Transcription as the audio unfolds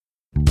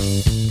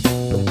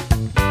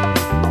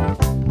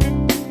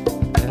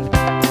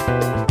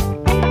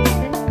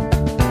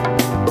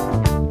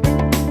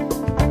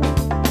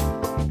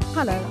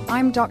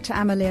I'm Dr.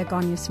 Amalia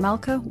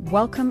Gonyas-Malka.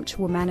 Welcome to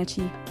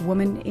Womanity,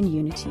 Woman in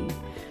Unity,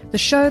 the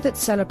show that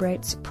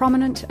celebrates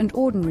prominent and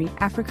ordinary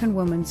African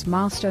women's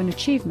milestone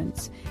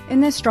achievements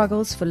in their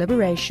struggles for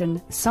liberation,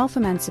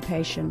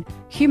 self-emancipation,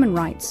 human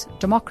rights,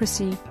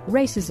 democracy,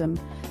 racism,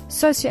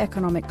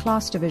 socioeconomic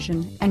class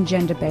division, and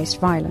gender-based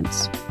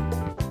violence.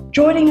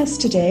 Joining us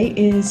today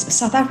is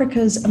South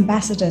Africa's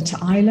ambassador to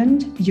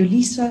Ireland,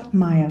 Yolisa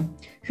Meyer,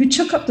 who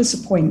took up this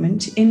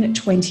appointment in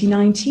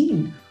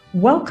 2019.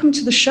 Welcome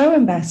to the show,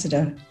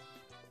 Ambassador.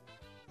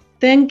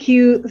 Thank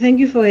you. Thank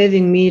you for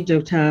having me,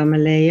 Dr.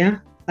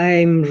 Malaya.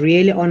 I'm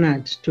really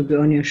honored to be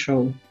on your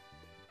show.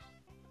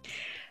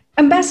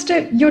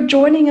 Ambassador, you're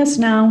joining us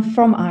now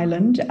from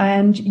Ireland,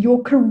 and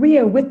your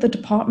career with the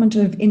Department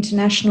of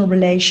International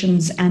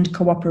Relations and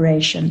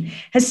Cooperation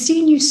has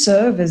seen you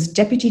serve as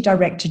Deputy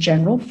Director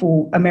General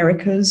for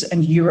Americas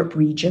and Europe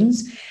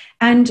regions.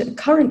 And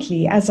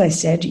currently, as I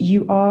said,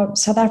 you are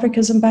South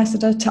Africa's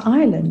ambassador to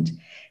Ireland.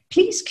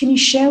 Please, can you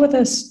share with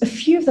us a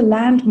few of the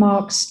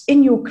landmarks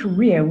in your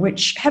career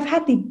which have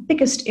had the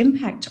biggest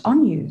impact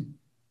on you?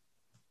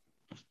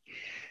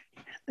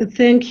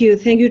 Thank you.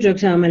 Thank you,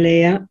 Dr.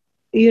 Malaya.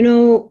 You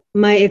know,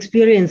 my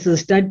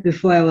experiences started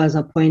before I was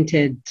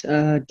appointed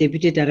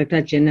Deputy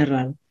Director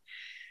General.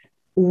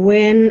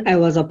 When I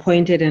was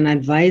appointed an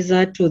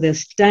advisor to the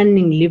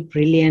stunningly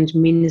brilliant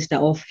Minister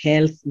of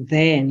Health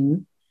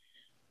then,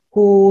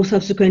 who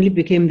subsequently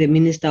became the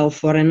Minister of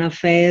Foreign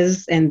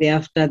Affairs and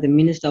thereafter the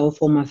Minister of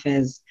Home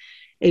Affairs,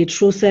 a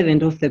true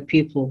servant of the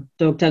people,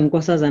 Dr.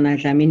 Nkosazana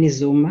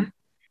Dlamini-Zuma.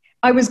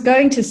 I was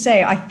going to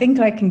say, I think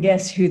I can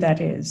guess who that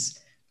is.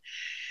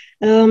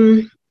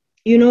 You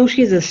know,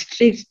 she's a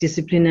strict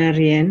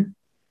disciplinarian,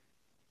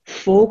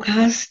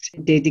 focused,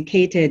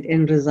 dedicated,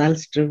 and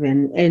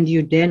results-driven, and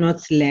you dare not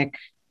slack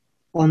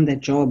on the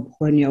job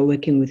when you're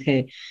working with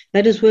her.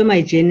 That is where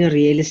my journey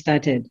really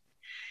started.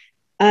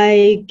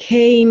 I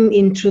came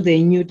into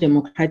the new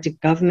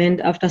democratic government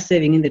after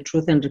serving in the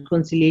Truth and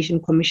Reconciliation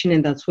Commission,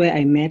 and that's where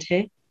I met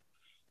her,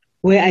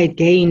 where I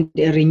gained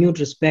a renewed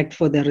respect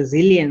for the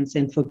resilience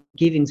and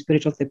forgiving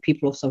spirit of the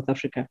people of South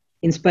Africa,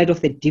 in spite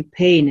of the deep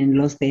pain and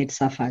loss they had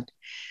suffered.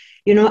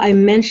 You know,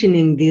 I'm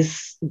mentioning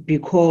this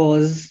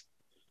because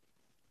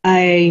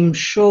I'm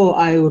sure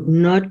I would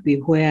not be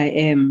where I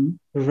am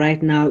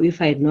right now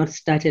if I had not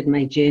started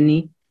my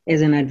journey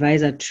as an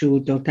advisor to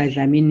Dr.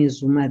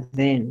 Dlamini-Zuma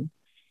then.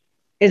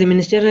 As a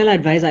ministerial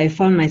advisor, I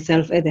found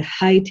myself at the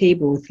high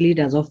table with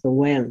leaders of the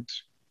world,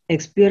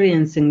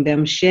 experiencing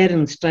them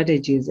sharing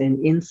strategies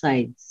and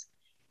insights,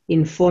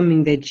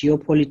 informing the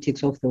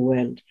geopolitics of the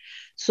world.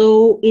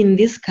 So in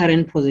this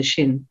current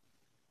position,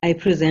 I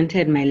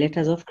presented my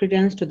letters of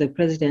credence to the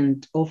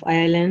President of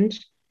Ireland,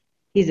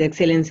 His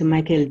Excellency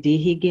Michael D.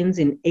 Higgins,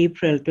 in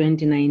April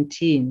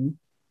 2019,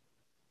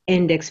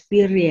 and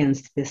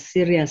experienced the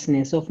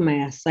seriousness of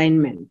my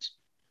assignment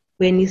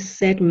when he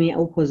sat me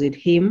opposite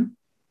him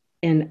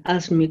and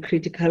asked me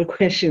critical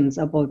questions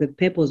about the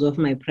purpose of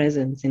my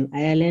presence in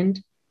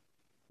Ireland,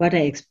 what I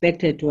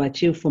expected to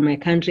achieve for my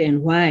country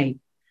and why,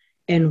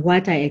 and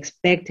what I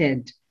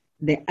expected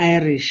the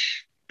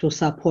Irish to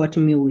support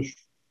me with.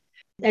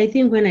 I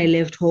think when I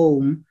left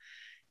home,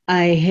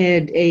 I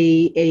had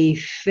a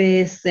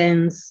fair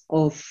sense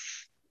of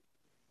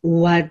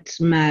what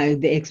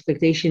the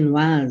expectation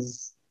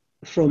was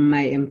from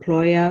my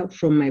employer,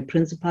 from my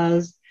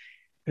principals,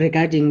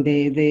 regarding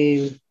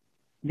the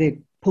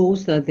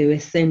post that they were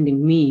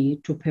sending me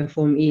to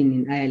perform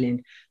in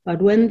Ireland.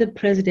 But when the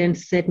president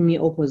sat me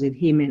opposite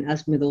him and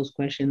asked me those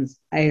questions,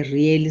 I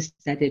really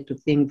started to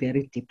think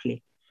very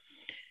deeply.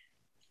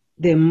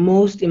 The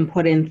most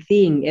important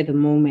thing at the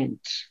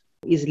moment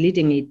is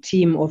leading a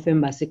team of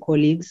embassy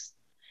colleagues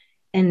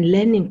and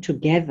learning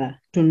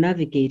together to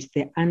navigate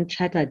the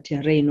uncharted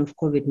terrain of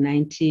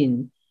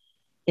COVID-19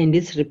 and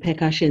its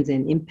repercussions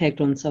and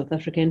impact on South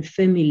African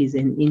families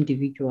and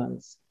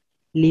individuals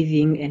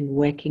living and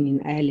working in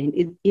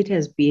Ireland. It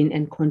has been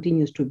and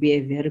continues to be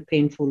a very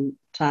painful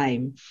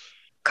time.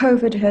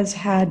 COVID has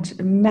had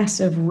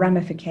massive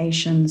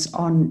ramifications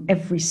on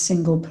every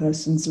single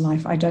person's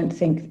life. I don't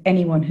think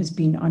anyone has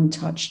been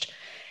untouched.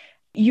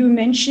 You were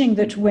mentioning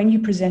that when you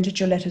presented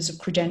your letters of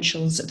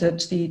credentials,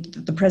 that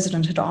the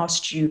president had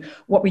asked you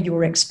what were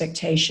your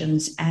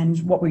expectations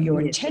and what were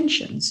your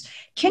intentions.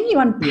 Can you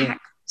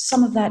unpack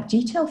some of that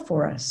detail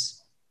for us?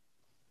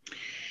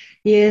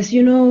 Yes,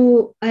 you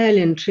know,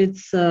 Ireland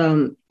treats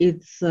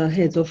its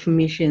heads of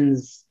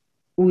missions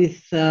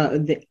with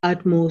the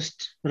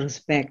utmost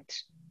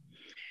respect.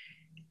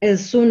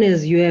 As soon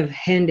as you have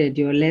handed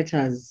your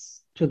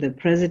letters to the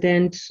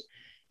president,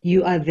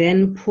 you are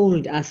then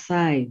pulled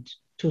aside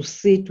to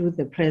sit with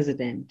the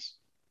president.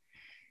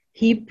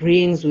 He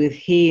brings with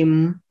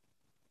him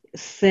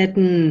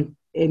certain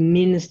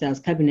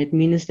ministers, cabinet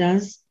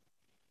ministers,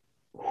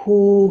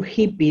 who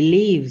he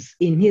believes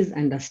in his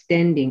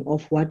understanding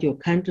of what your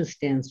country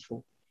stands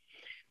for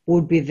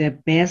would be the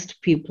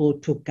best people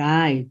to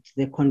guide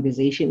the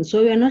conversation.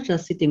 So you're not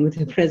just sitting with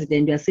the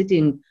president, you're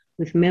sitting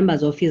with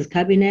members of his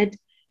cabinet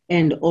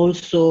and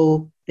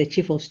also the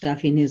chief of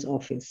staff in his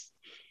office.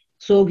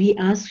 So he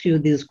asks you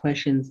these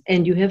questions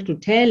and you have to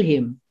tell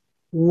him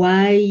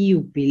why you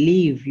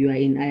believe you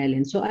are in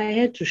Ireland. So I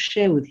had to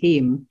share with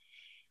him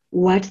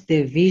what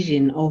the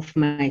vision of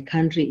my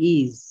country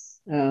is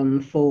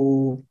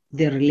for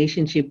the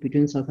relationship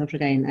between South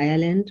Africa and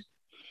Ireland.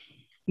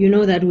 You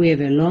know that we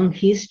have a long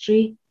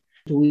history.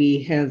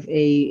 We have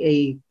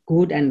a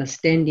good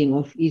understanding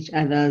of each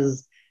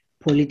other's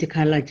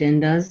political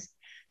agendas.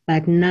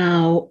 But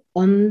now,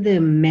 on the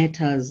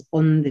matters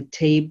on the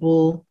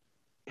table,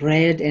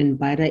 bread and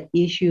butter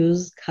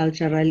issues,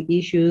 cultural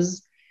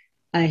issues,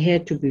 I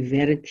had to be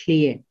very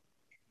clear.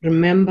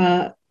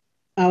 Remember,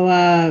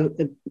 our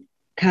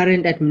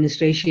current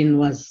administration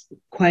was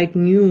quite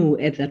new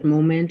at that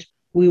moment.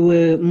 We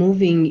were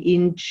moving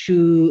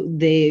into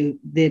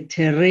the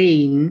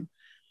terrain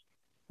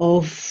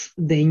of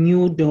the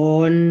new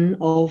dawn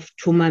of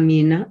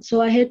Tumamina. So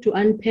I had to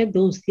unpack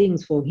those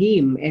things for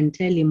him and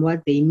tell him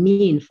what they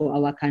mean for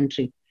our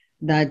country,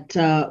 that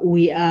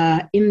we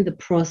are in the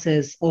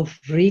process of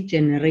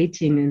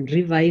regenerating and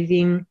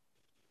reviving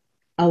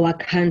our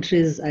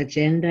country's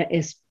agenda,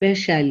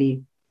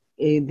 especially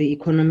the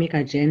economic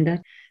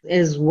agenda.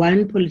 As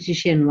one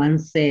politician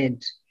once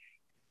said,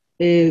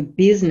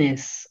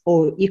 business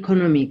or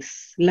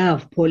economics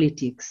love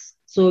politics.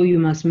 So you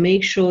must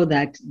make sure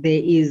that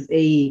there is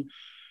a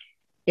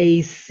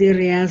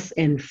serious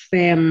and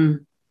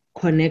firm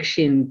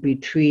connection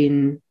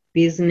between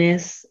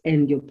business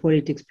and your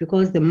politics,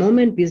 because the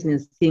moment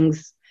business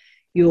thinks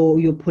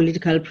your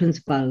political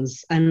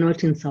principles are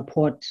not in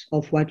support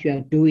of what you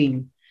are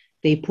doing,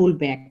 they pull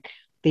back.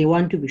 They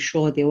want to be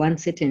sure, they want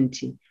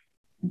certainty.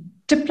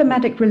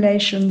 Diplomatic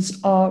relations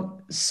are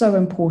so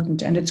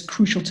important, and it's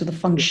crucial to the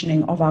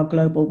functioning of our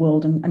global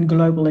world and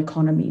global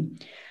economy.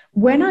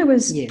 When I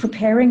was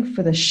preparing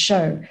for the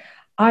show,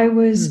 I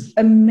was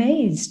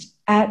amazed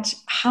at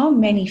how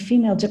many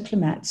female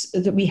diplomats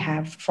that we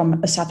have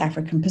from a South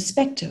African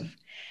perspective.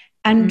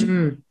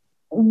 And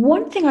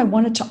one thing I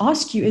wanted to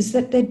ask you is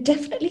that there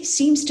definitely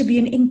seems to be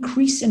an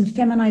increase in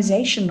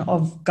feminization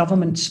of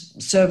government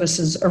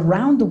services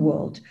around the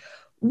world.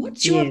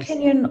 What's your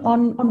opinion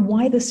on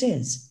why this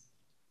is?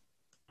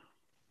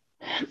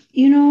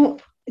 You know,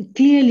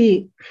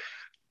 clearly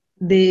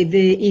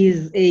there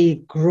is a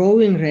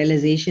growing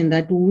realization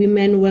that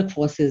women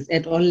workforces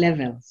at all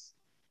levels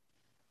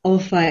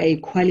offer a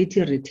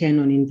quality return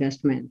on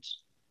investment.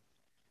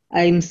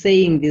 I'm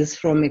saying this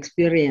from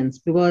experience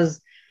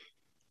because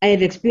I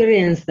have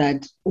experienced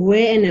that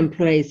where an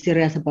employer is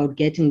serious about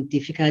getting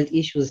difficult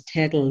issues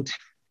tackled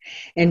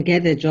and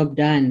get the job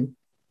done,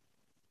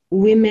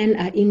 women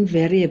are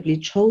invariably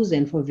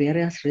chosen for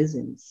various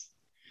reasons,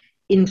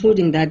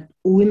 including that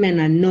women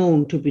are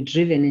known to be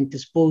driven and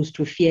disposed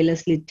to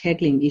fearlessly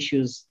tackling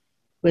issues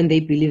when they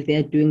believe they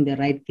are doing the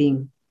right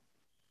thing.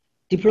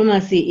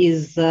 Diplomacy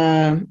is,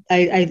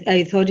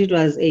 I thought it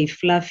was a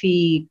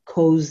fluffy,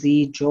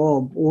 cozy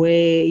job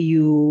where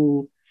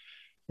you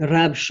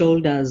rub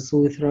shoulders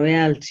with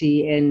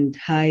royalty and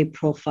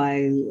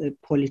high-profile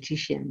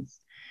politicians.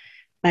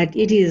 But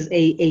it is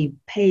a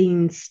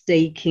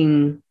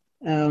painstaking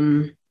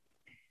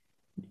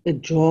a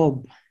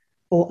job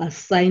or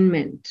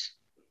assignment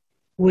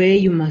where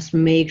you must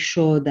make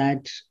sure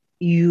that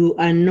you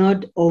are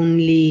not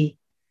only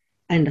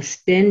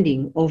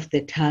understanding of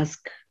the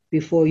task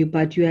before you,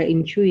 but you are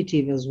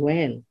intuitive as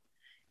well.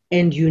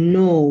 And you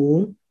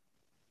know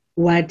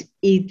what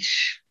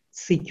each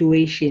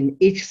situation,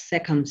 each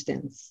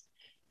circumstance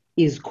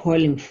is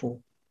calling for.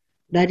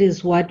 That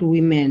is what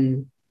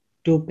women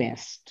do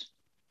best.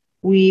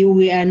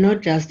 We are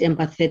not just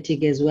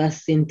empathetic as we are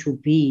seen to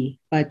be,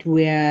 but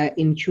we are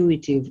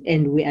intuitive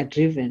and we are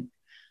driven.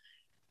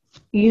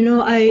 You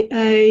know,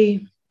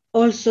 I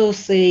also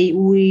say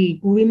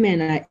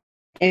women are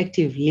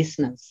active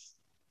listeners,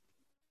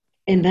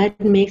 and that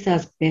makes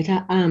us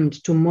better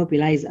armed to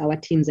mobilize our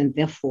teams, and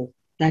therefore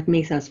that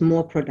makes us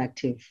more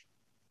productive.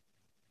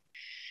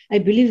 I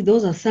believe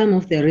those are some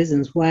of the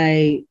reasons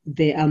why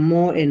there are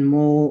more and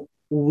more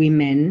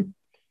women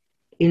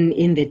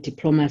in the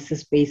diplomacy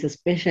space,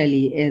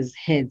 especially as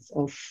heads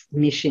of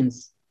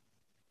missions.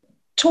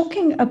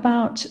 Talking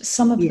about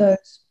some of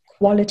those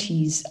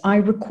qualities, I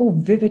recall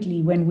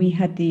vividly when we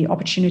had the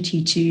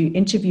opportunity to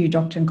interview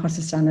Dr.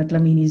 Nkosazana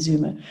Dlamini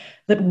Zuma,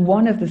 that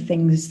one of the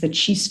things that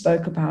she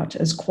spoke about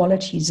as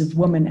qualities of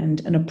women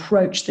and an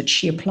approach that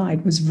she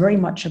applied was very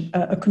much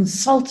a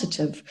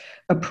consultative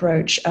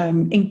approach,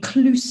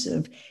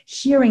 inclusive,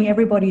 hearing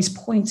everybody's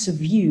points of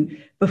view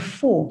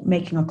before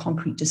making a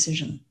concrete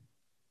decision.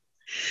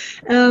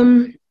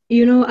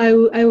 You know,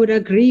 I would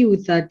agree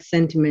with that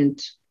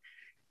sentiment.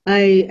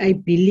 I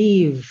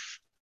believe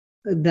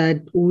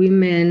that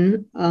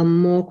women are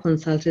more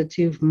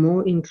consultative,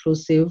 more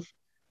inclusive.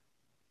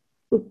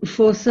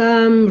 For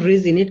some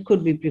reason, it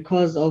could be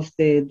because of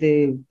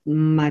the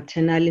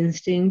maternal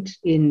instinct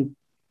in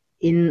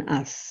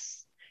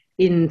us,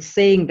 in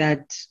saying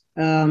that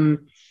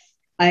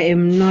I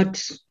am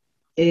not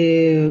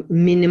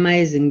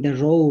minimizing the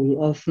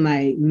role of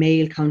my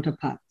male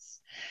counterparts.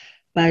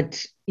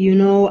 But,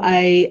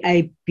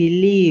 I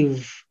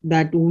believe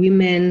that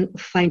women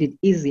find it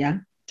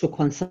easier to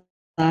consult,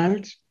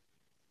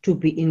 to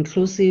be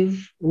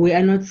inclusive. We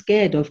are not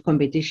scared of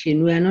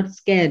competition. We are not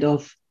scared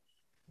of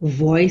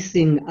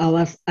voicing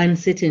our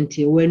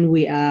uncertainty when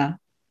we are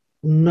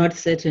not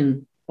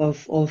certain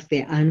of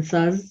the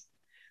answers.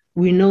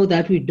 We know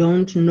that we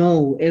don't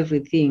know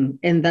everything,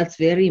 and that's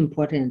very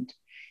important.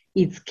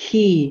 It's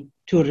key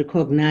to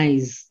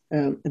recognize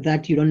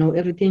that you don't know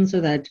everything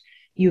so that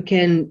you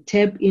can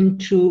tap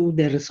into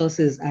the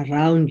resources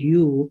around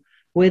you,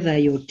 whether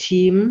your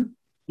team,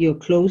 your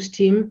close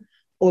team,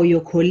 or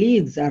your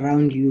colleagues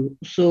around you.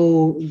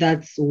 So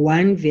that's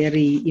one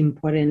very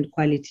important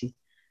quality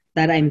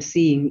that I'm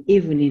seeing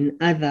even in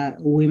other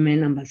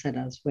women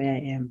ambassadors where I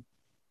am.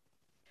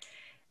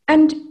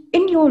 And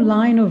in your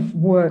line of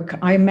work,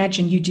 I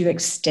imagine you do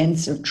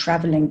extensive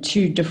traveling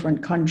to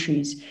different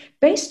countries.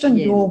 Based on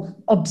your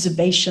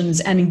observations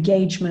and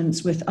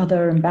engagements with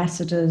other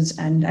ambassadors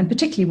and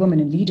particularly women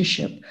in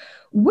leadership,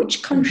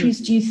 which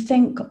countries do you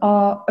think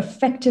are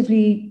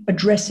effectively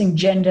addressing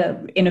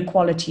gender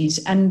inequalities?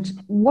 And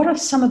what are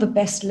some of the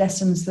best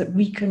lessons that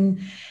we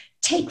can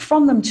take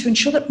from them to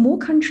ensure that more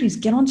countries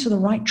get onto the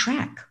right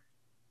track?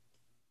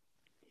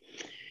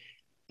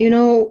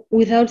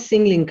 Without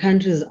singling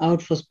countries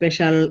out for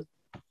special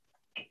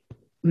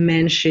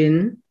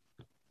mention,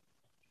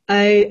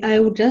 I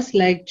would just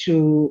like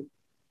to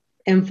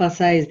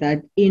emphasize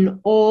that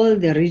in all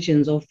the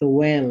regions of the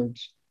world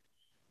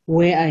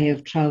where I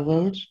have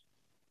traveled,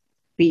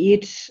 be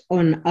it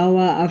on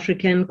our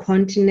African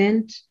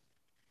continent,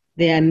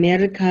 the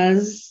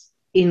Americas,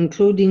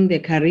 including the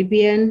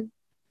Caribbean,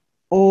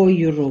 or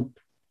Europe,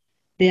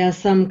 there are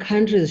some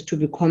countries to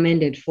be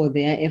commended for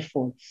their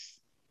efforts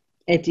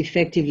at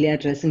effectively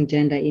addressing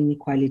gender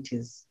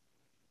inequalities.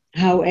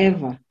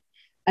 However,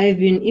 I've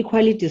been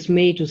equally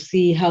dismayed to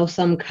see how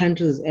some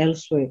countries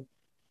elsewhere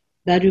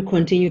that we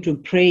continue to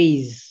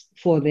praise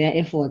for their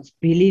efforts,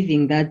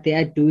 believing that they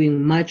are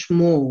doing much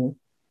more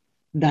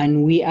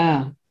than we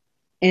are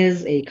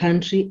as a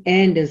country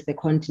and as the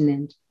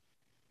continent,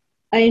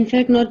 are in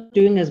fact not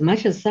doing as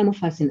much as some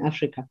of us in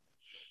Africa.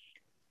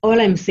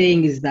 All I'm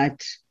saying is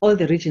that all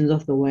the regions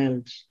of the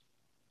world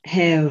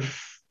have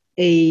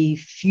a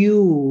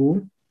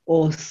few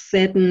or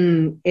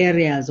certain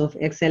areas of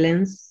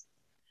excellence.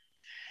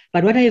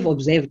 But what I have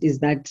observed is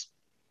that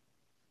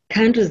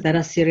countries that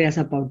are serious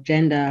about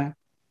gender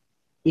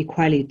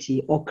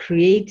equality or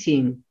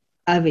creating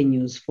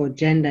avenues for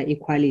gender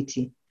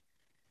equality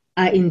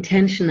are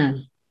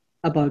intentional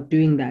about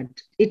doing that.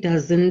 It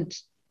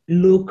doesn't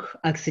look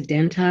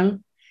accidental.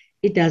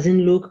 It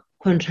doesn't look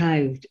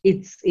contrived.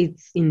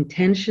 It's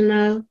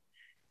intentional.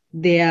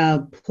 There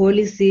are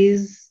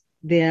policies,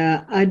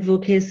 there are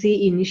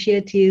advocacy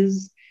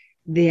initiatives,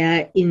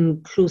 there are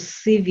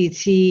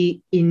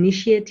inclusivity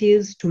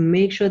initiatives to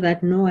make sure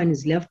that no one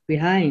is left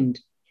behind.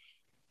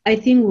 I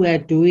think we are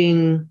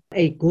doing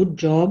a good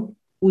job.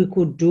 We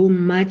could do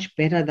much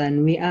better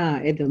than we are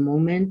at the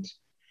moment,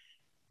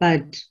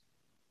 but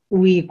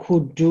we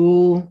could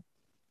do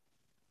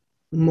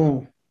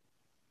more.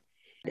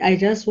 I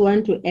just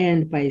want to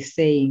end by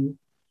saying,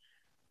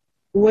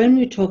 when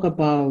we talk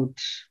about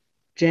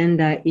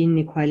gender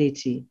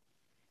inequality,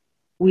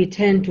 we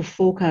tend to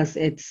focus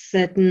at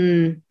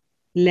certain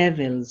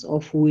levels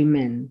of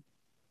women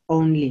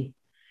only.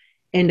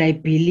 And I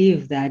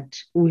believe that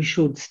we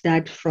should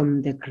start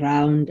from the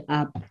ground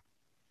up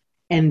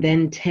and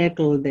then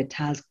tackle the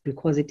task,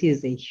 because it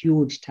is a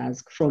huge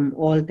task from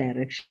all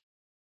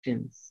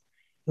directions.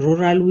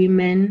 Rural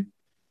women,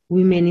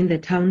 women in the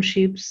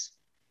townships,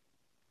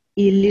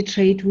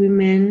 illiterate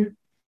women,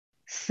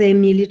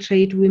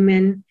 semi-literate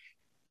women.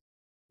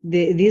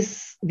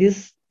 This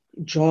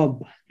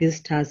job, this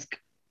task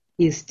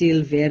is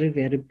still very,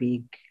 very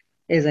big.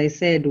 As I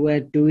said,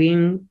 we're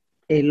doing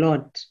a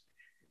lot,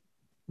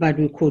 but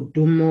we could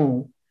do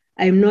more.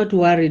 I'm not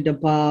worried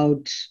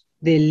about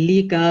the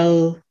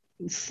legal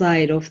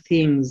side of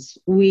things.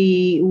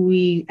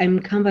 I'm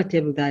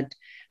comfortable that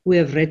we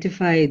have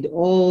ratified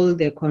all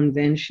the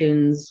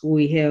conventions.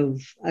 We have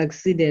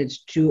acceded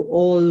to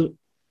all,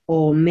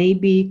 or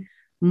maybe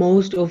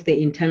most of the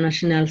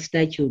international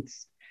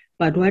statutes.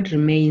 But what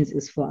remains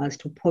is for us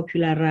to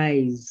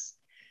popularize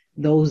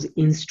those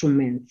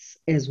instruments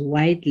as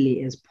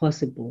widely as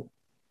possible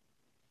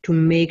to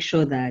make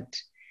sure that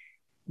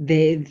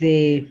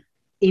the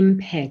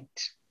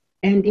impact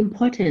and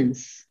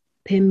importance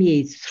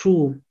permeates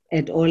through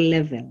at all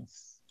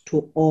levels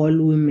to all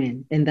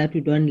women, and that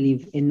we don't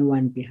leave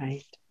anyone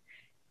behind.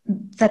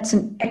 That's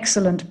an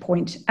excellent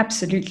point.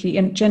 Absolutely.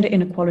 And gender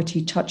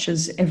inequality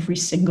touches every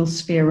single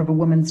sphere of a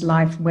woman's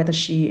life, whether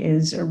she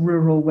is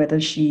rural, whether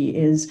she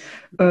is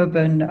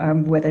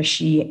urban, whether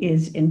she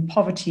is in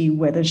poverty,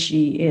 whether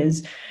she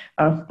is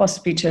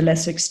possibly to a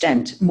lesser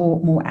extent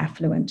more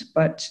affluent.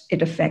 But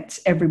it affects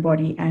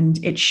everybody,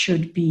 and it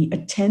should be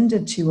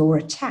attended to or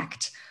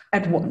attacked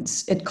at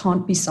once. It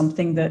can't be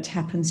something that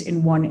happens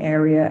in one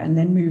area and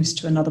then moves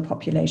to another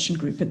population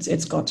group.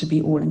 It's got to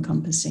be all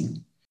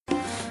encompassing.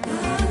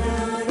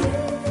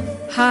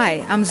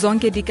 Hi, I'm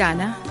Zonke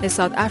Dikana, a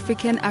South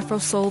African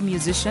Afro-soul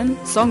musician,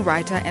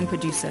 songwriter, and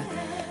producer.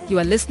 You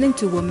are listening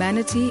to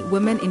Womanity,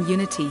 Women in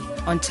Unity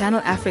on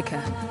Channel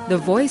Africa, the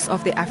voice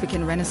of the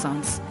African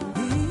Renaissance.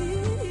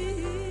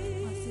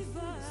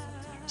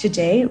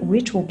 Today, we're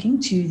talking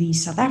to the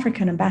South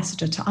African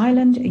ambassador to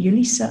Ireland,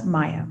 Yolisa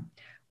Meyer.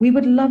 We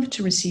would love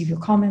to receive your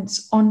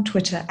comments on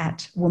Twitter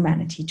at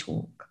Womanity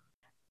Talk.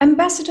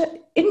 Ambassador,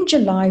 in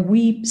July,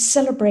 we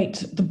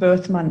celebrate the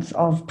birth month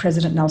of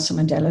President Nelson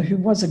Mandela, who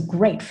was a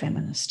great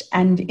feminist.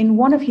 And in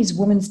one of his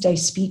Women's Day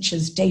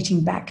speeches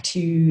dating back to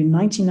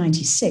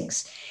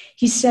 1996,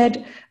 he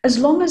said, as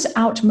long as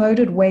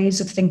outmoded ways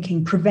of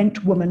thinking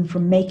prevent women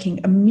from making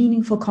a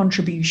meaningful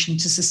contribution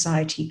to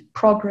society,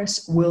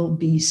 progress will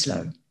be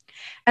slow.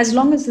 As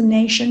long as the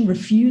nation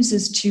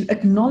refuses to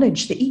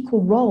acknowledge the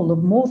equal role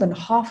of more than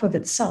half of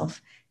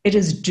itself, it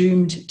is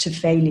doomed to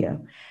failure.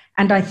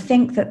 And I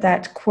think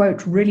that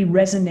quote really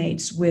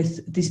resonates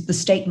with the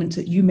statement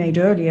that you made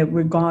earlier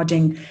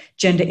regarding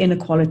gender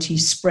inequality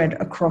spread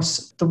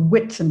across the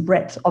width and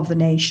breadth of the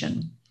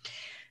nation.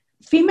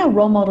 Female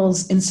role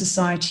models in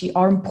society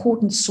are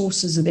important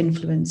sources of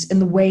influence in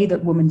the way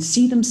that women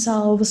see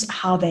themselves,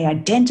 how they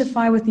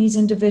identify with these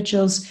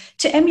individuals,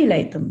 to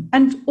emulate them,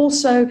 and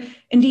also,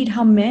 indeed,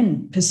 how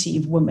men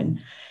perceive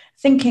women.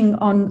 Thinking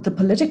on the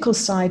political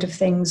side of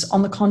things,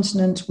 on the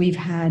continent, we've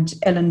had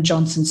Ellen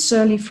Johnson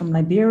Sirleaf from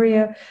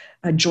Liberia,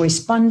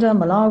 Joyce Banda,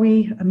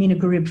 Malawi, Amina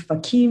Gurib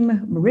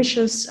Fakim,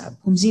 Mauritius,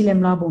 Phumzile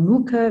Mlambo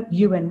Ngcuka,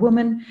 UN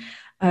Woman,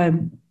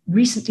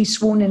 recently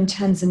sworn in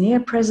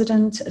Tanzania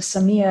President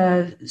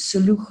Samia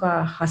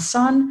Suluhu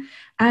Hassan,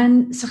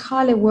 and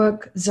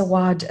Sahle-Work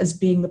Zawad as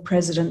being the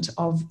president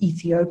of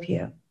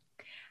Ethiopia.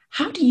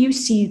 How do you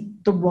see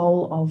the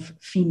role of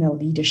female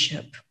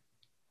leadership?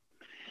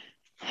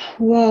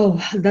 Wow,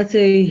 that's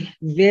a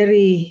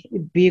very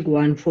big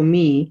one for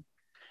me.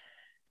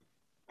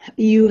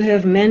 You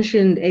have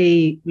mentioned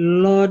a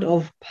lot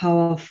of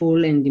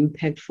powerful and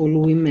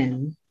impactful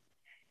women,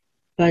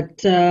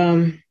 but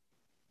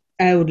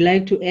I would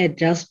like to add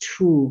just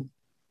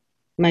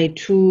my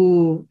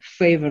two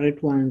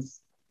favorite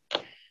ones.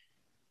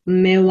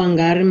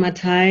 Wangari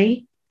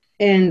Maathai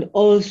and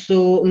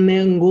also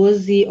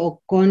Ngozi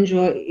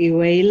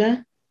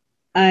Okonjo-Iweala.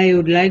 I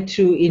would like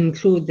to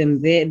include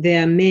them there.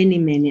 There are many,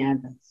 many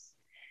others.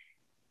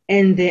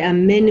 And there are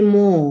many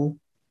more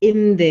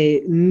in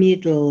the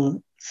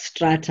middle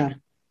strata.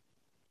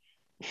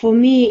 For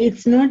me,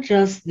 it's not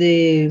just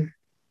the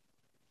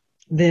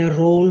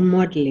role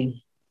modeling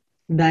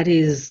that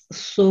is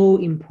so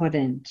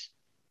important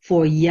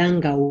for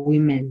younger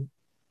women.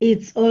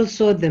 It's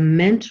also the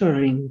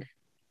mentoring,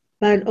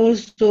 but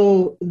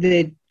also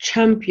the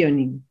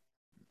championing.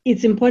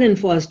 It's important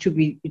for us to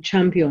be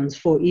champions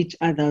for each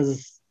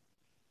other's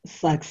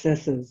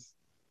successes,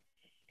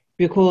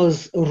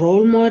 because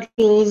role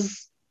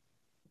models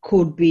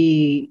could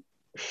be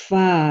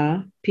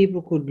far,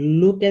 people could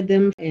look at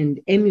them and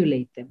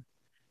emulate them.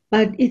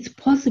 But it's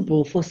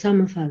possible for some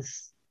of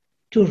us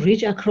to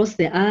reach across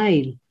the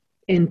aisle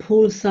and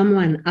pull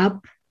someone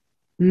up,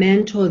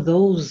 mentor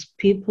those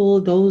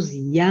people, those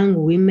young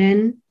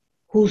women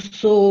who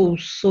so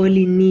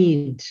sorely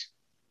need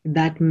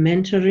that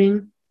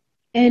mentoring,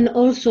 and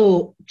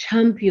also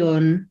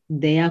champion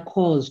their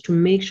cause to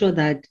make sure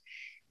that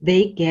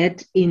they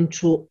get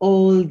into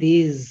all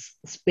these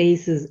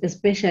spaces,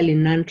 especially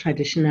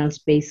non-traditional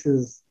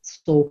spaces,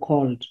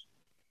 so-called.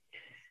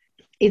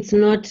 It's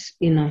not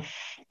enough,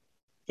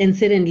 and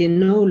certainly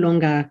no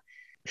longer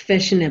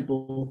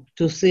fashionable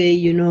to say,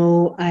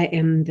 I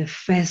am the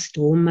first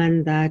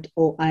woman that,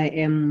 or I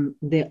am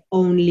the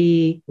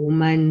only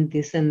woman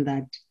this and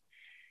that.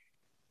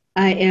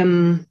 I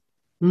am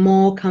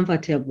more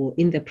comfortable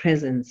in the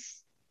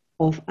presence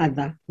of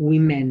other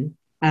women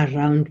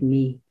around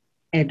me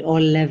at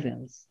all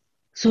levels.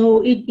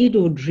 So it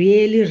would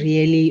really,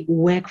 really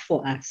work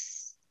for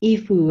us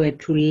if we were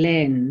to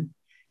learn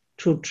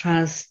to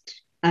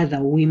trust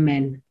other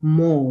women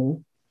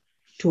more,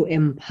 to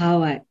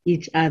empower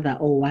each other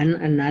or one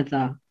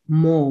another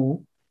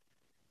more,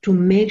 to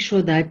make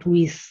sure that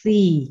we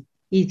see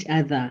each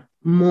other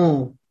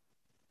more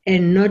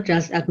and not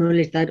just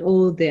acknowledge that,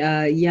 there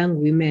are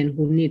young women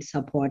who need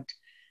support,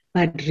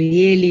 but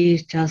really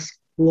just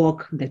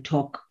walk the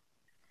talk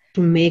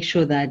to make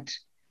sure that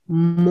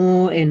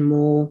more and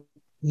more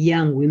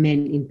young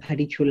women in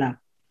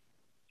particular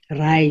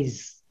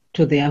rise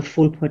to their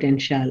full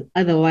potential.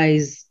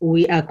 Otherwise,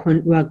 we are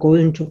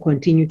going to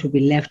continue to be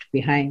left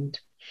behind.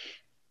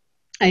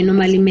 I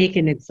normally make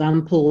an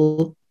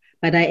example,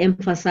 but I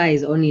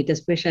emphasize on it,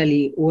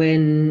 especially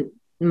when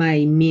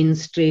my mean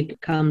streak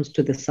comes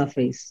to the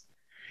surface,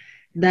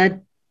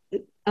 that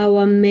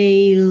our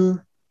male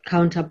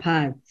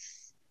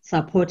counterparts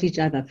support each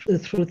other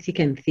through thick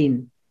and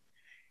thin.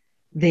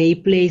 They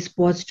play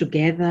sports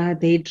together,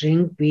 they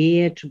drink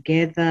beer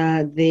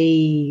together,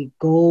 they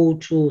go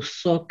to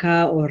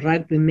soccer or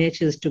rugby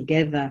matches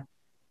together,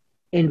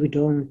 and we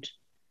don't.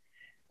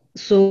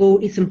 So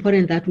it's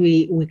important that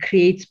we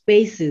create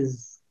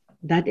spaces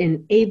that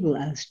enable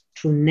us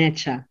to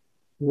nurture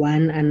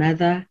one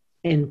another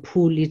and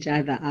pull each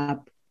other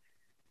up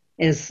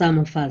as some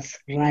of us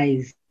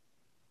rise.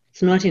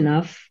 It's not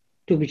enough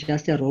to be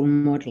just a role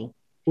model.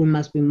 We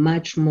must be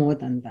much more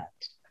than that.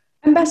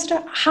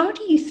 Ambassador, how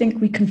do you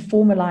think we can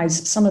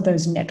formalize some of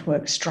those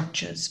network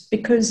structures?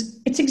 Because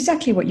it's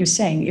exactly what you're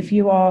saying. If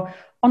you are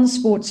on the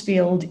sports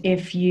field,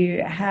 if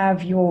you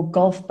have your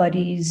golf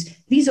buddies,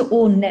 these are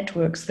all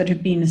networks that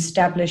have been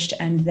established,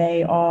 and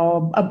they are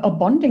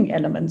bonding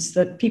elements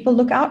that people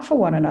look out for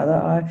one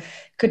another.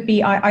 Could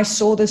be, I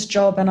saw this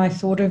job and I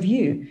thought of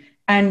you.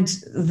 And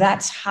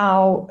that's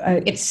how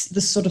it's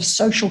the sort of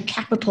social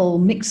capital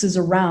mixes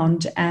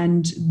around,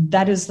 and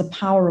that is the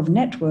power of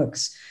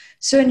networks.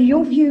 So in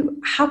your view,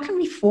 how can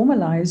we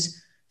formalize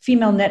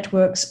female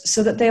networks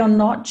so that they are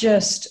not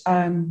just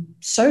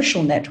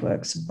social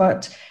networks,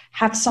 but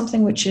have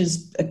something which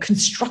is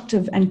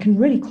constructive and can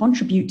really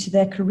contribute to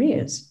their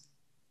careers?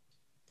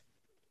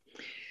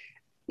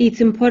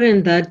 It's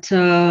important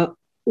that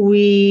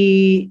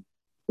we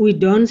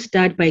don't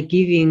start by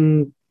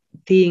giving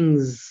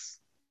things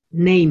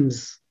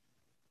names.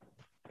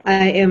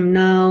 I am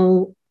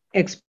now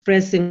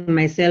expressing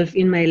myself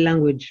in my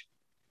language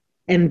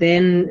and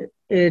then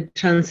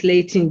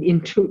translating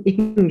into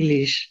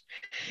English.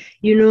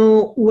 You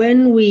know,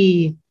 when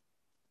we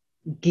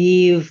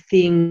give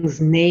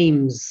things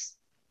names,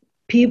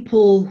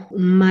 people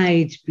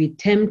might be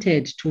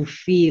tempted to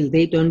feel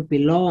they don't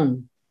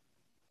belong,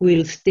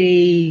 will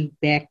stay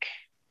back.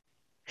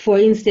 For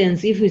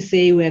instance, if we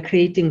say we're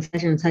creating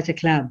such and such a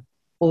club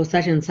or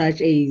such and such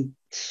a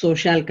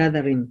social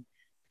gathering,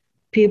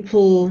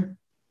 people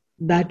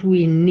that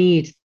we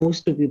need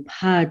most to be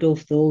part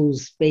of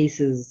those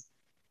spaces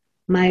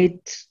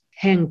might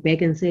hang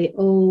back and say,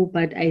 oh,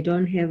 but I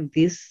don't have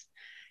this.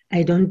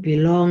 I don't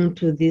belong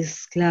to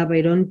this club.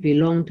 I don't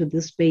belong to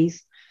this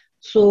space.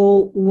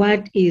 So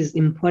what is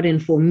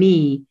important for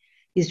me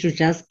is to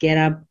just get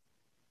up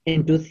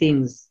and do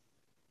things.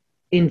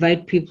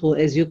 Invite people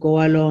as you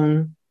go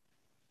along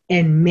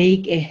and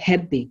make a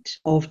habit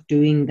of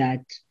doing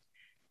that.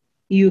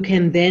 You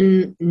can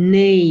then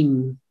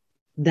name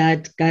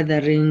that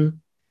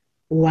gathering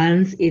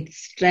once it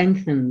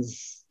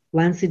strengthens,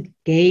 once it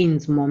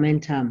gains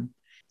momentum.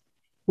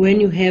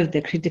 When you have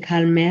the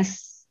critical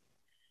mass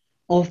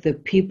of the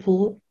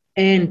people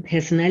and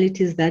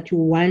personalities that you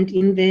want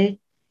in there,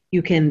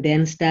 you can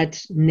then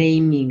start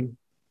naming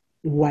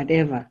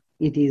whatever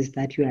it is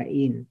that you are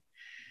in.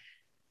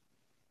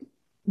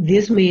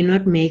 This may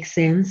not make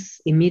sense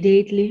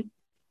immediately,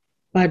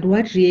 but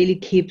what really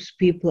keeps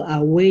people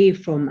away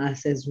from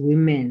us as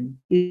women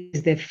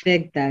is the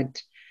fact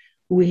that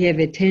we have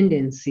a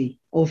tendency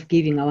of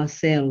giving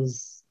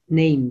ourselves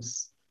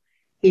names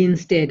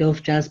instead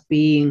of just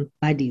being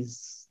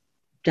buddies,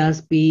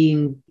 just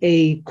being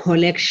a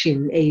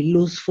collection, a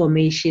loose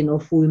formation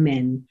of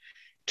women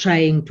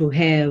trying to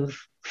have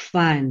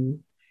fun,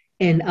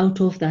 and out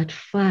of that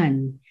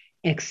fun,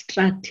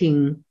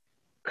 extracting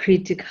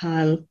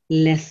critical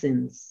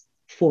lessons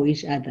for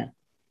each other,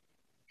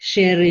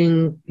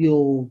 sharing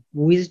your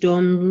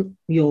wisdom,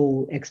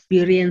 your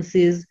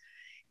experiences,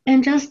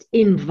 and just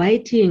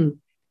inviting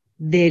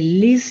the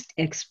least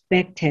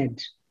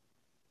expected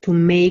to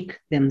make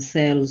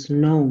themselves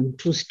known,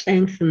 to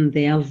strengthen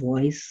their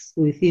voice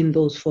within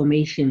those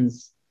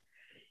formations.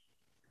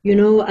 You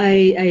know,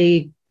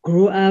 I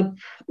grew up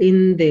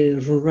in the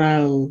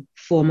rural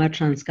former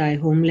Transkei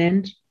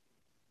homeland,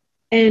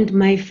 and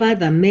my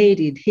father made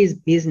it his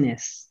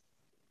business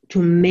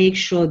to make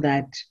sure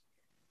that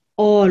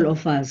all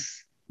of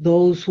us,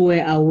 those who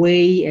were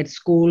away at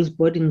schools,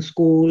 boarding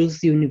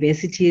schools,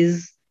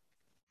 universities,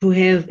 to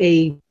have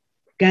a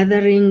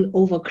gathering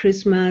over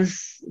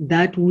Christmas,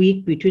 that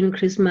week between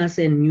Christmas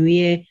and New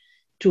Year,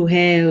 to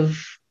have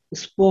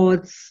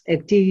sports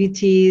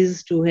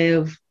activities, to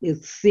have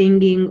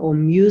singing or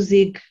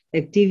music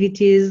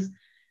activities,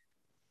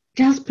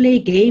 just play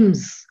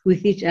games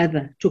with each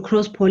other, to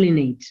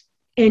cross-pollinate.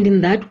 And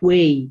in that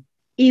way,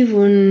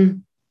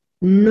 even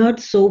not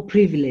so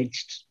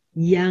privileged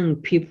young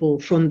people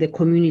from the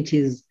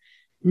communities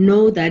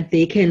know that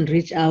they can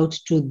reach out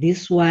to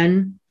this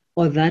one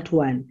or that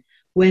one.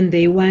 When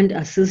they want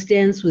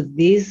assistance with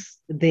this,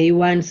 they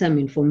want some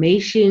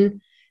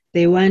information,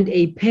 they want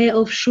a pair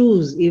of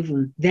shoes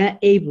even, they're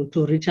able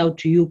to reach out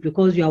to you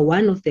because you are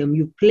one of them.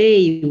 You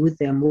play with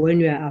them when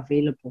you are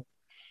available.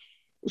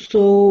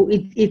 So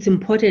it's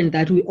important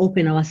that we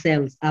open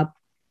ourselves up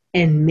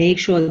and make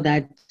sure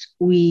that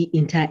we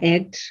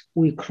interact,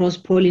 we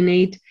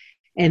cross-pollinate,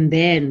 and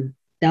then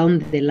down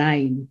the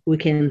line, we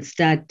can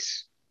start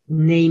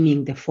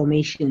naming the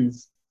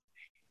formations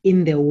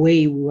in the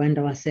way we want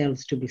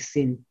ourselves to be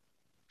seen.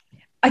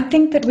 I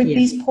think that with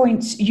these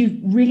points, you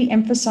really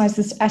emphasize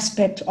this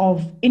aspect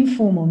of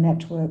informal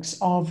networks,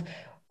 of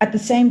at the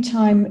same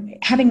time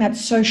having that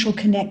social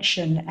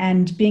connection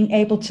and being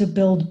able to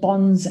build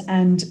bonds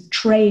and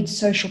trade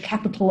social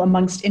capital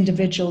amongst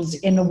individuals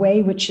in a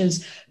way which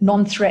is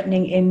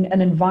non-threatening, in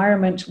an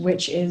environment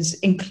which is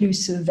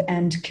inclusive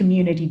and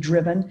community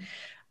driven.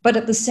 But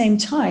at the same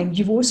time,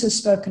 you've also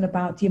spoken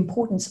about the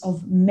importance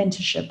of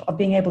mentorship, of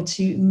being able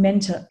to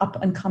mentor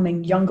up and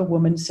coming younger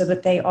women so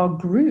that they are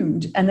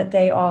groomed and that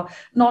they are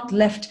not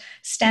left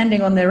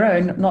standing on their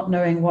own, not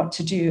knowing what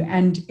to do.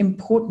 And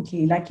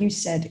importantly, like you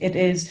said, it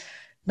is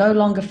no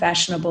longer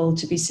fashionable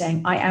to be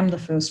saying, I am the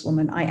first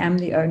woman, I am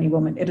the only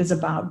woman. It is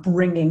about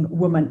bringing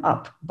women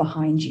up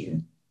behind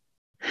you.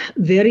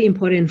 Very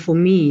important for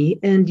me.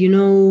 And,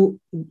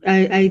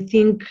 I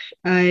think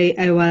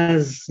I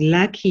was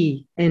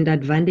lucky and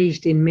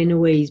advantaged in many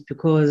ways,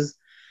 because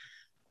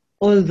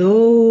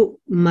although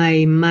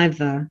my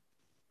mother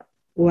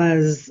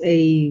was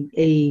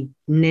a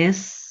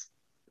nurse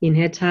in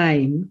her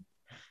time,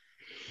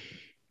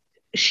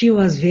 she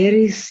was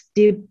very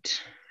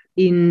steeped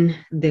in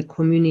the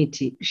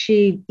community.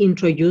 She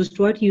introduced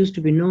what used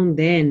to be known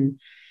then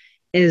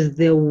as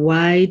the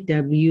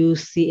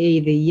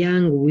YWCA, the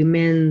Young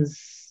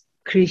Women's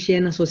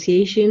Christian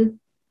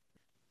Association.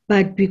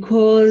 But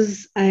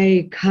because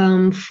I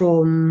come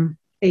from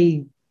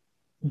a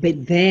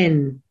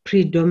then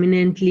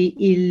predominantly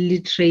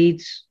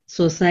illiterate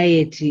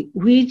society,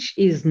 which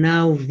is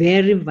now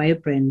very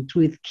vibrant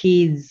with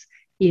kids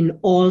in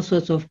all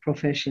sorts of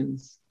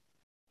professions,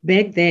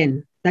 back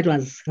then that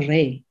was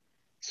rare.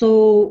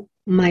 So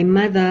my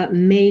mother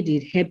made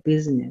it her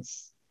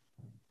business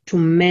to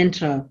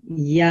mentor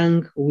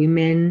young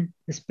women,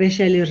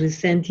 especially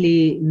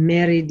recently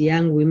married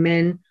young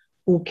women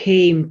who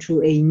came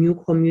to a new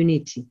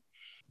community,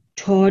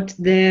 taught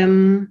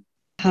them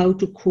how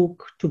to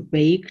cook, to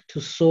bake, to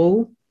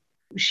sew.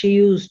 She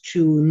used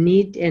to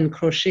knit and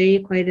crochet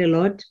quite a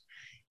lot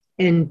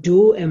and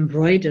do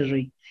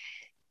embroidery.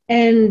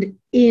 And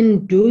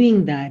in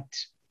doing that,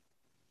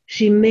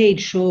 she made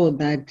sure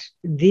that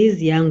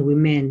these young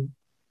women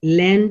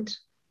learned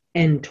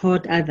and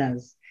taught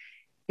others.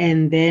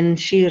 And then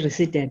she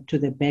receded to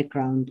the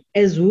background.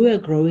 As we were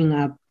growing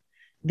up,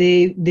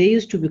 there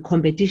used to be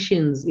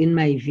competitions in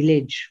my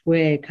village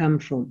where I come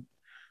from,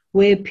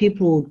 where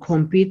people would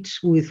compete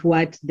with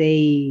what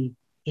they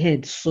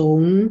had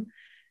sewn.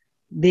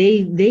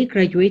 They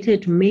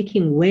graduated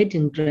making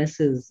wedding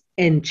dresses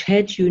and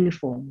church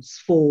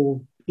uniforms for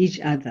each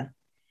other.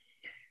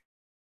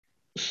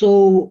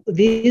 So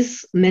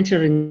this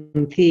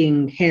mentoring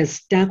thing has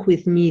stuck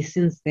with me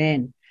since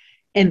then.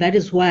 And that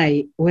is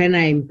why when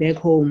I'm back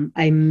home,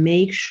 I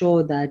make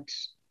sure that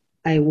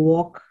I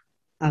walk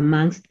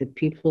amongst the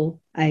people,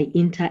 I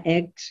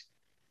interact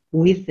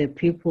with the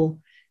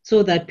people,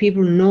 so that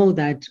people know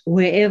that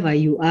wherever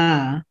you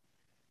are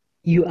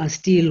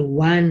still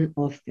one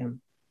of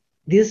them.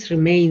 This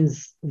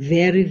remains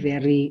very,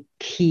 very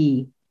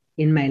key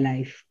in my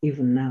life,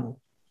 even now.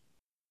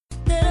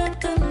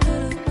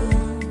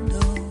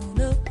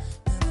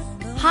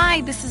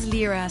 Hi, this is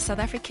Lyra, South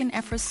African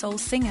Afro Soul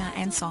singer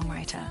and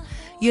songwriter.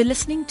 You're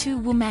listening to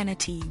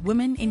Womanity,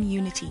 Women in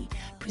Unity,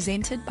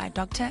 presented by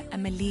Dr.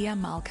 Amelia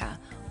Malka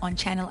on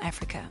Channel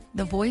Africa,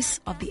 the voice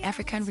of the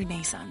African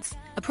Renaissance,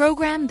 a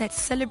program that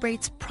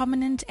celebrates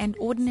prominent and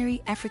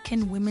ordinary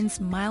African women's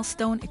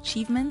milestone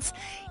achievements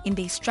in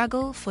their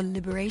struggle for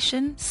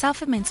liberation,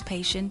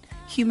 self-emancipation,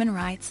 human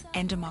rights,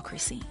 and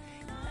democracy.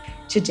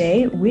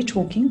 Today, we're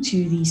talking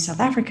to the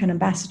South African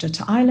ambassador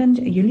to Ireland,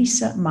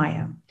 Yolisa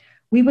Meyer.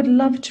 We would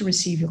love to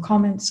receive your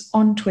comments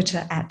on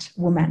Twitter at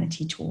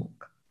WomanityTalk.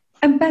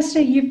 Ambassador,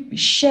 you've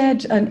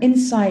shared an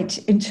insight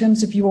in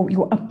terms of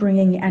your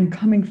upbringing and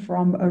coming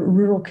from a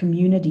rural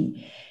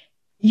community.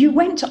 You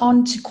went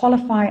on to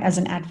qualify as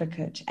an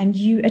advocate and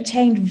you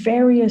attained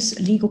various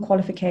legal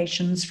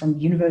qualifications from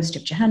University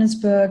of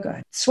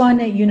Johannesburg,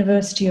 Tshwane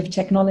University of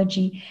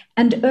Technology,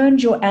 and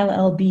earned your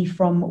LLB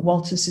from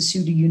Walter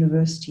Sisulu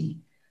University.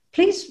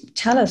 Please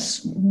tell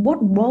us, what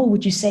role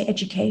would you say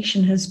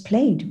education has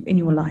played in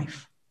your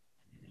life?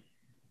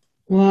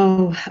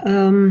 Well,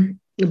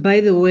 by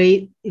the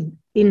way,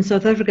 in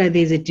South Africa,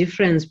 there's a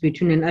difference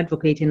between an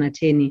advocate and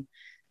attorney.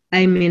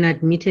 I'm an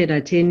admitted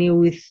attorney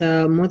with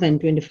more than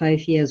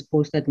 25 years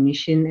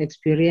post-admission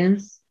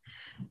experience.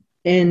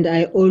 And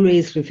I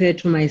always refer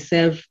to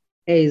myself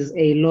as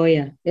a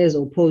lawyer as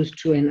opposed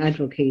to an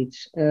advocate.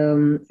 I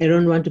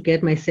don't want to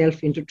get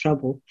myself into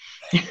trouble.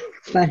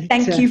 But,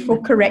 Thank you for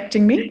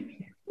correcting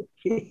me.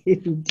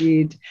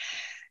 Indeed.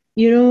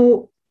 You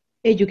know,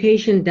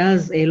 education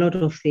does a lot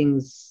of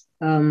things,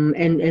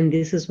 and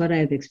this is what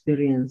I've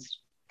experienced.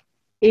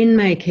 In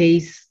my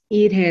case,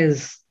 it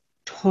has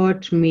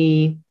taught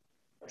me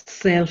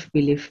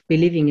self-belief,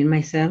 believing in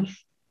myself.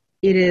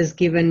 It has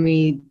given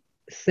me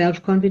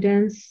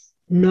self-confidence,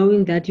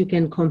 knowing that you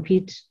can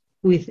compete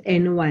with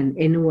anyone,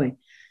 anywhere.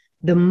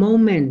 The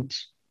moment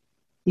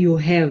you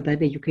have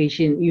that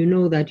education, you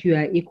know that you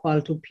are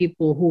equal to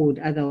people who would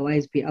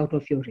otherwise be out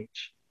of your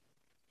reach.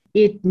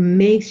 It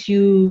makes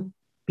you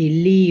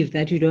believe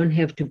that you don't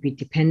have to be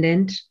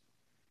dependent,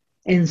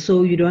 and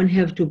so you don't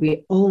have to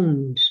be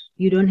owned.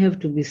 You don't have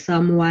to be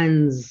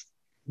someone's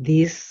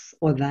this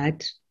or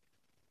that.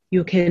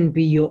 You can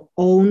be your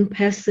own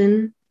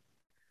person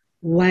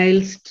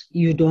whilst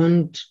you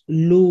don't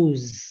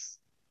lose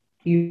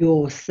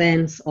your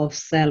sense of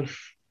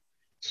self.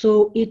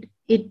 So it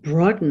it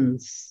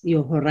broadens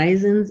your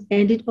horizons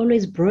and it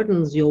always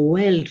broadens your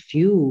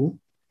worldview,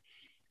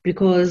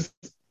 because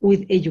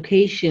with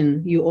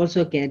education, you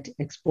also get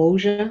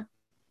exposure.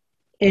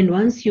 And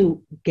once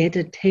you get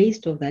a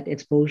taste of that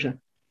exposure,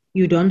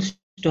 you don't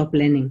stop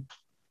learning.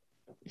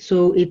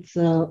 So it's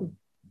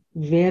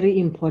very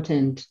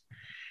important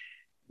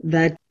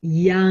that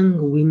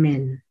young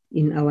women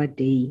in our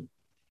day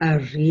are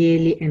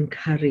really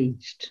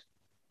encouraged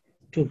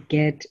to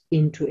get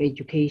into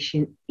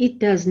education. It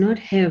does not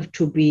have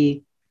to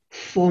be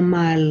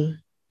formal,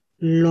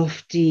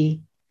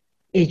 lofty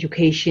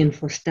education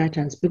for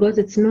starters, because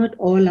it's not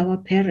all our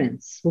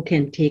parents who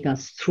can take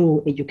us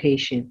through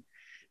education.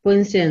 For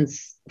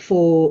instance,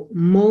 for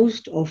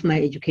most of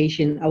my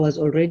education, I was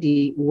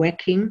already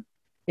working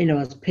and I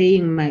was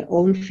paying my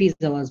own fees.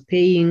 I was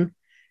paying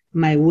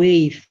my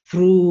way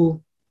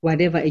through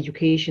whatever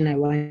education I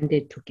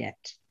wanted to get.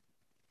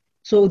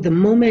 So the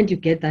moment you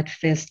get that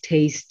first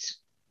taste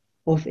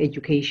of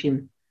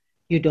education,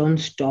 you don't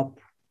stop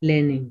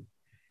learning.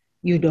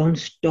 You don't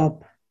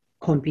stop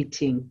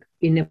competing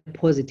in a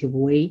positive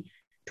way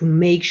to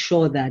make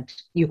sure that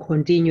you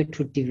continue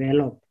to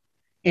develop.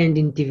 And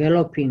in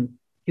developing,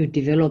 you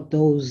develop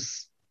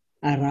those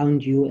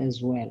around you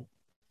as well.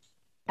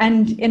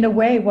 And in a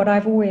way, what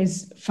I've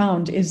always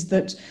found is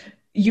that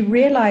you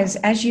realize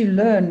as you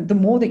learn, the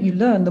more that you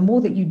learn, the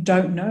more that you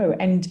don't know,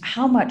 and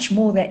how much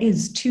more there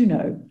is to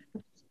know.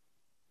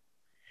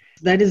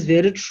 That is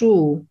very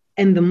true.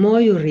 And the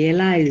more you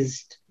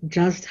realize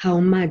just how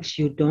much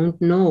you don't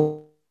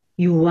know,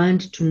 you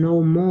want to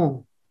know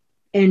more.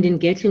 And in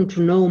getting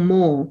to know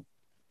more,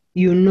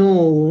 you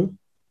know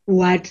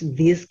what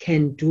this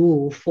can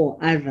do for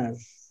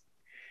others.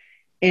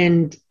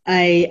 And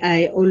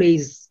I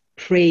always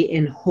pray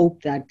and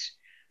hope that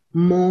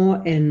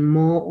more and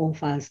more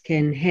of us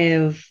can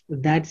have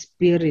that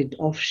spirit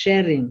of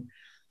sharing,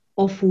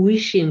 of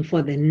wishing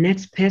for the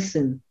next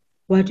person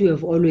what you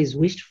have always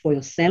wished for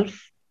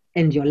yourself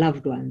and your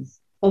loved ones,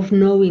 of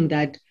knowing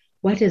that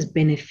what has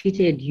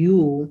benefited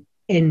you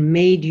and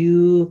made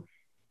you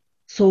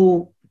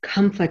so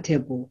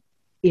comfortable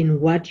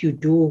in what you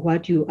do,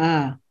 what you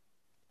are,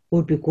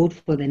 would be good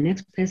for the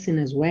next person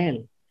as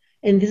well.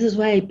 And this is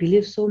why I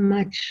believe so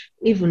much,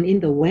 even in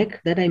the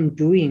work that I'm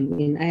doing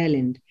in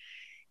Ireland,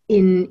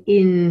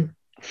 in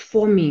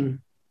forming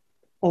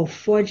or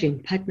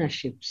forging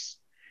partnerships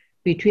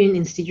between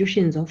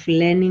institutions of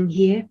learning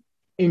here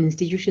and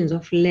institutions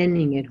of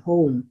learning at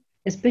home,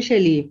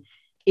 especially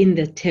in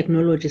the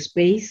technology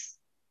space,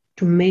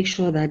 to make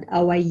sure that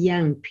our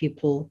young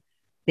people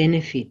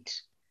benefit,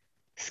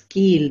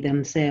 skill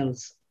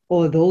themselves,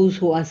 or those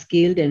who are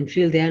skilled and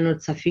feel they are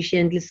not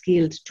sufficiently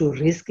skilled to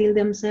reskill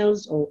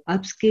themselves or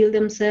upskill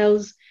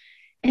themselves,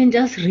 and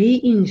just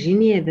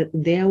re-engineer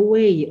their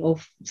way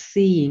of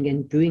seeing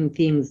and doing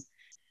things.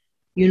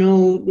 You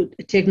know,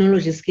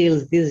 technology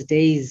skills these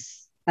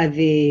days are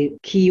the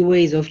key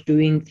ways of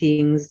doing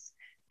things,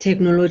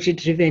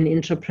 technology-driven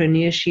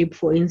entrepreneurship,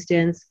 for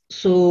instance.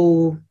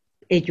 So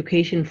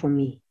education for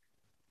me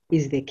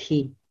is the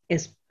key,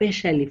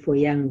 especially for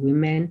young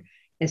women,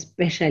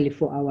 especially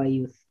for our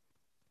youth.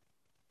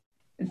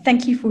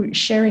 Thank you for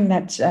sharing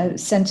that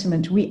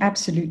sentiment. We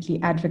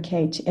absolutely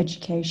advocate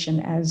education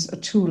as a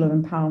tool of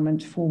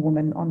empowerment for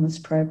women on this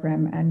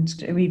program.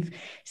 And we've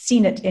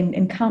seen it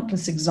in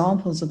countless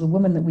examples of the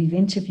women that we've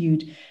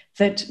interviewed,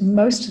 that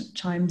most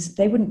times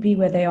they wouldn't be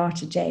where they are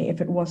today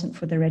if it wasn't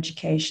for their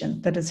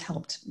education that has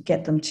helped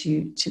get them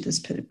to this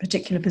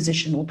particular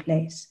position or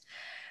place.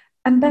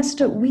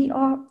 Ambassador, we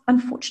are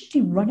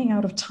unfortunately running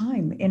out of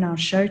time in our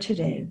show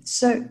today.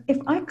 So if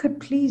I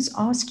could please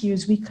ask you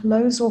as we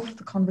close off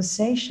the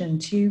conversation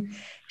to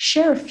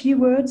share a few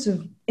words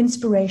of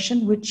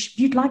inspiration which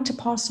you'd like to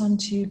pass on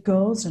to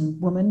girls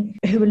and women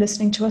who are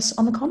listening to us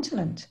on the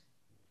continent.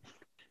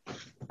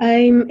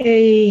 I'm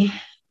a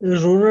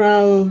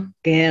rural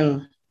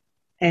girl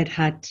at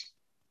heart,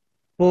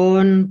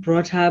 born,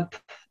 brought up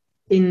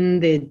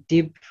in the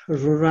deep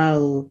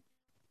rural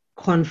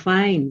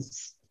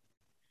confines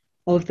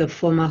of the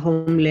former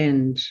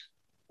homeland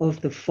of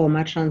the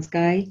former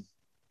Transkei.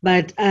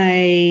 But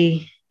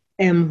I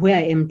am where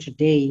I am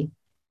today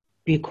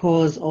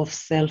because of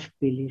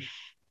self-belief.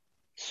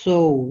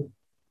 So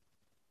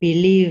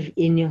believe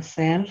in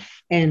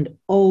yourself and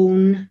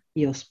own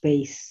your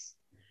space.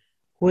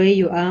 Where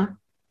you are,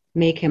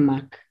 make a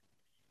mark.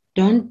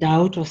 Don't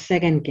doubt or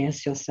second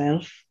guess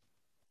yourself.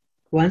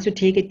 Once you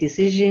take a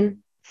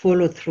decision,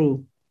 follow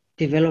through,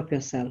 develop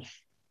yourself.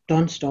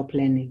 Don't stop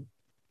learning.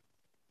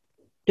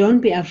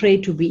 Don't be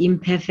afraid to be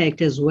imperfect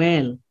as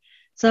well.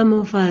 Some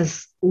of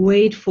us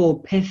wait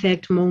for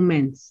perfect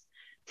moments,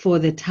 for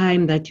the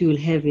time that you will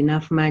have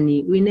enough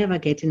money. We never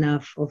get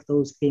enough of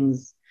those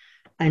things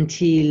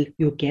until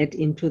you get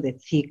into the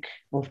thick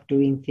of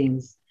doing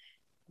things.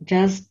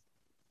 Just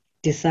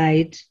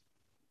decide,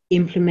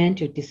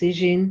 implement your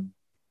decision,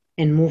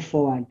 and move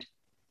forward.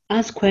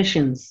 Ask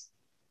questions.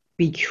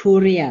 Be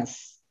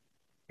curious.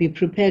 Be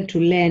prepared to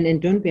learn,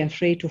 and don't be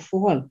afraid to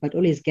fall, but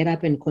always get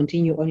up and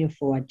continue on your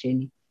forward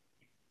journey.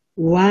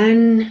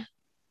 One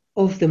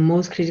of the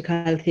most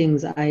critical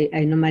things I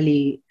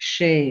normally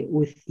share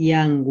with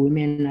young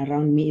women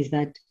around me is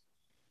that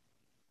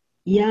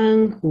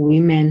young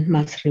women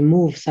must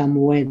remove some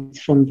words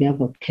from their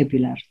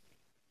vocabulary,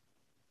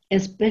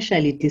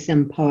 especially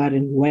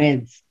disempowering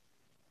words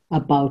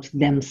about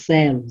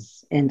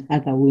themselves and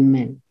other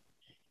women.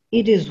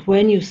 It is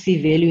when you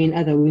see value in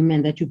other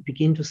women that you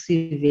begin to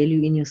see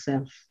value in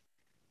yourself.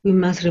 We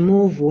must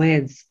remove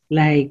words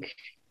like,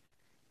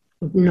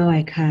 no,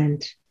 I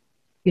can't.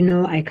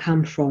 I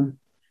come from.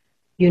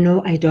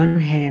 I don't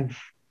have.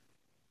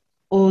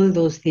 All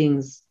those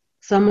things.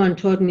 Someone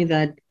told me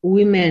that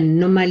women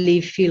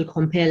normally feel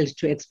compelled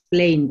to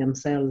explain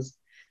themselves.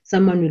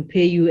 Someone will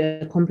pay you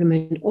a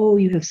compliment. Oh,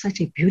 you have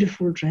such a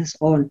beautiful dress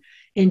on.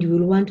 And you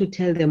will want to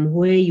tell them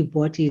where you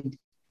bought it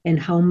and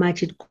how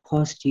much it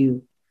cost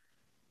you.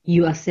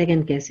 You are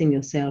second guessing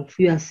yourself.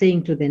 You are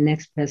saying to the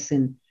next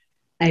person,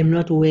 I'm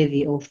not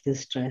worthy of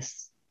this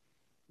dress.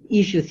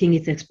 If you think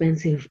it's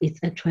expensive, it's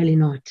actually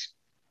not.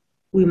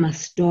 We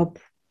must stop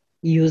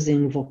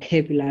using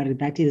vocabulary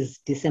that is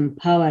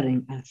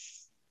disempowering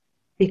us.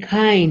 Be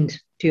kind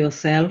to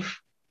yourself,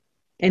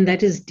 and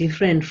that is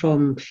different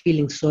from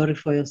feeling sorry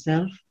for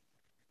yourself.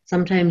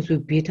 Sometimes we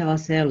beat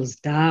ourselves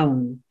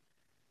down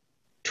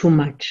too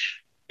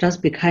much.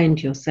 Just be kind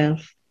to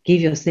yourself.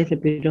 Give yourself a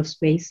bit of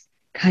space.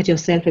 Cut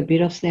yourself a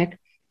bit of slack.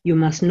 You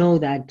must know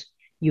that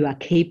you are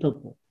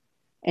capable.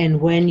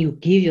 And when you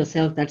give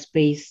yourself that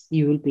space,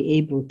 you will be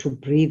able to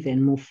breathe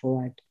and move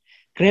forward.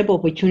 Grab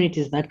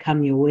opportunities that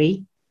come your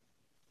way,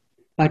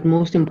 but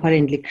most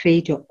importantly,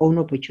 create your own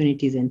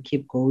opportunities and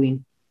keep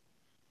going.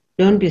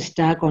 Don't be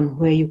stuck on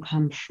where you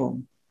come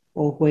from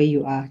or where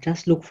you are.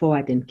 Just look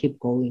forward and keep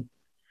going.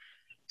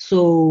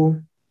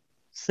 So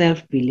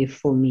self-belief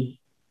for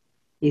me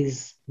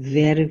is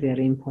very,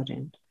 very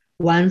important.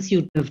 Once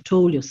you have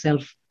told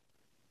yourself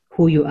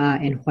who you are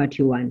and what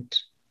you want,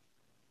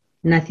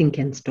 nothing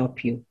can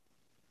stop you.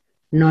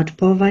 Not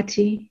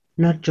poverty,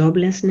 not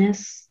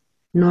joblessness,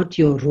 not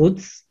your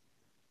roots.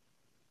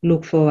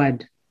 Look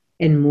forward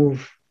and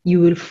move. You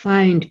will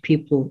find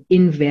people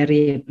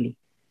invariably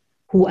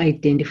who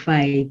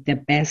identify the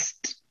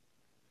best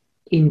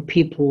in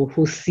people,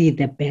 who see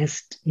the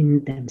best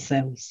in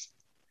themselves.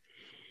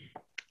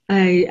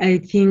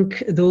 I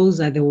think those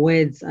are the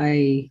words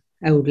I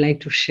would like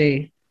to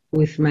share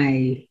with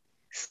my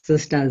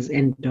sisters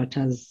and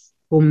daughters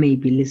who may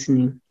be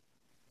listening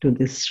to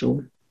this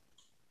show.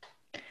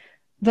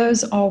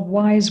 Those are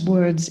wise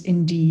words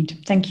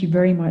indeed. Thank you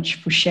very much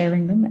for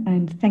sharing them,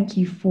 and thank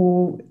you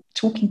for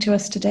talking to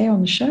us today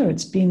on the show.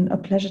 It's been a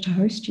pleasure to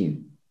host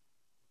you.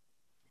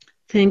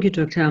 Thank you,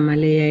 Dr.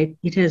 Amalea.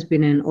 It has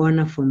been an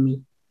honor for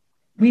me.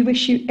 We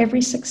wish you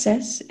every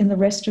success in the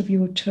rest of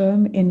your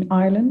term in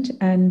Ireland,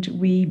 and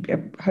we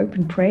hope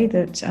and pray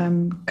that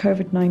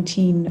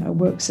COVID-19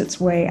 works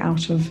its way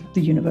out of the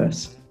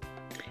universe.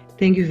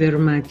 Thank you very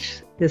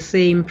much. The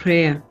same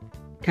prayer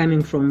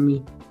coming from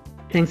me.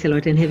 Thanks a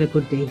lot and have a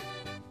good day.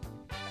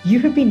 You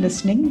have been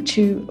listening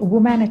to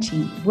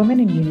Womanity, Women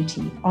in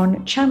Unity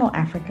on Channel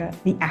Africa,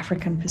 The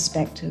African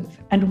Perspective.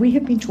 And we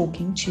have been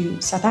talking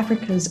to South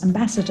Africa's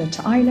ambassador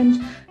to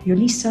Ireland,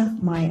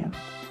 Yolisa Meyer.